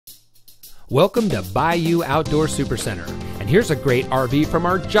Welcome to Bayou Outdoor Supercenter, and here's a great RV from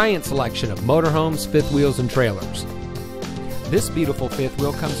our giant selection of motorhomes, fifth wheels, and trailers. This beautiful fifth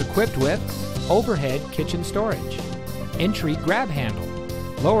wheel comes equipped with overhead kitchen storage, entry grab handle,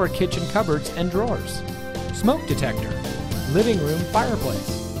 lower kitchen cupboards and drawers, smoke detector, living room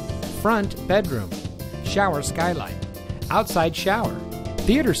fireplace, front bedroom, shower skylight, outside shower,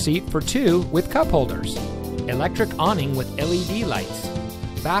 theater seat for two with cup holders, electric awning with LED lights,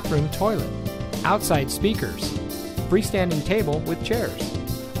 bathroom toilet, outside speakers, freestanding table with chairs,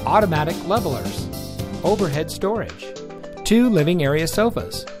 automatic levelers, overhead storage, two living area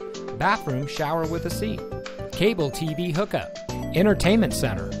sofas, bathroom shower with a seat, cable TV hookup, entertainment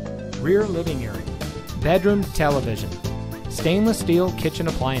center, rear living area, bedroom television, stainless steel kitchen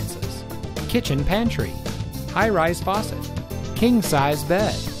appliances, kitchen pantry, high-rise faucet, king-size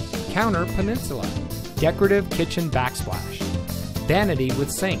bed, counter peninsula, decorative kitchen backsplash, vanity with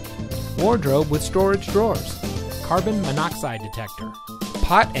sink, wardrobe with storage drawers, carbon monoxide detector,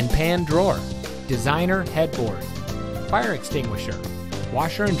 pot and pan drawer, designer headboard, fire extinguisher,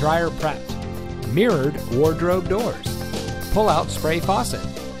 washer and dryer prepped, mirrored wardrobe doors, pull-out spray faucet,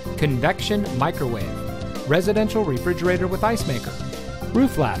 convection microwave, residential refrigerator with ice maker,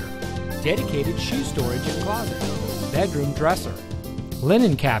 roof ladder, dedicated shoe storage and closet, bedroom dresser,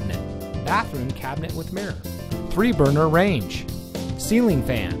 linen cabinet, bathroom cabinet with mirror, 3-burner range, ceiling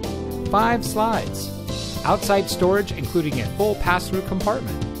fan, 5 slides, outside storage including a full pass-through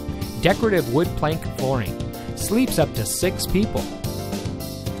compartment, decorative wood plank flooring, sleeps up to 6 people.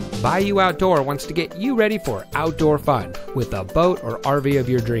 Bayou Outdoor wants to get you ready for outdoor fun with a boat or RV of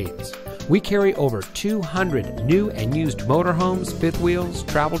your dreams. We carry over 200 new and used motorhomes, fifth wheels,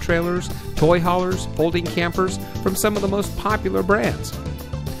 travel trailers, toy haulers, folding campers from some of the most popular brands.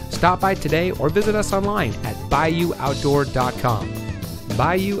 Stop by today or visit us online at BayouOutdoor.com.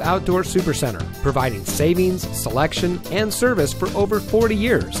 Bayou Outdoor Supercenter, providing savings, selection, and service for over 40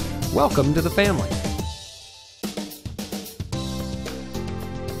 years. Welcome to the family.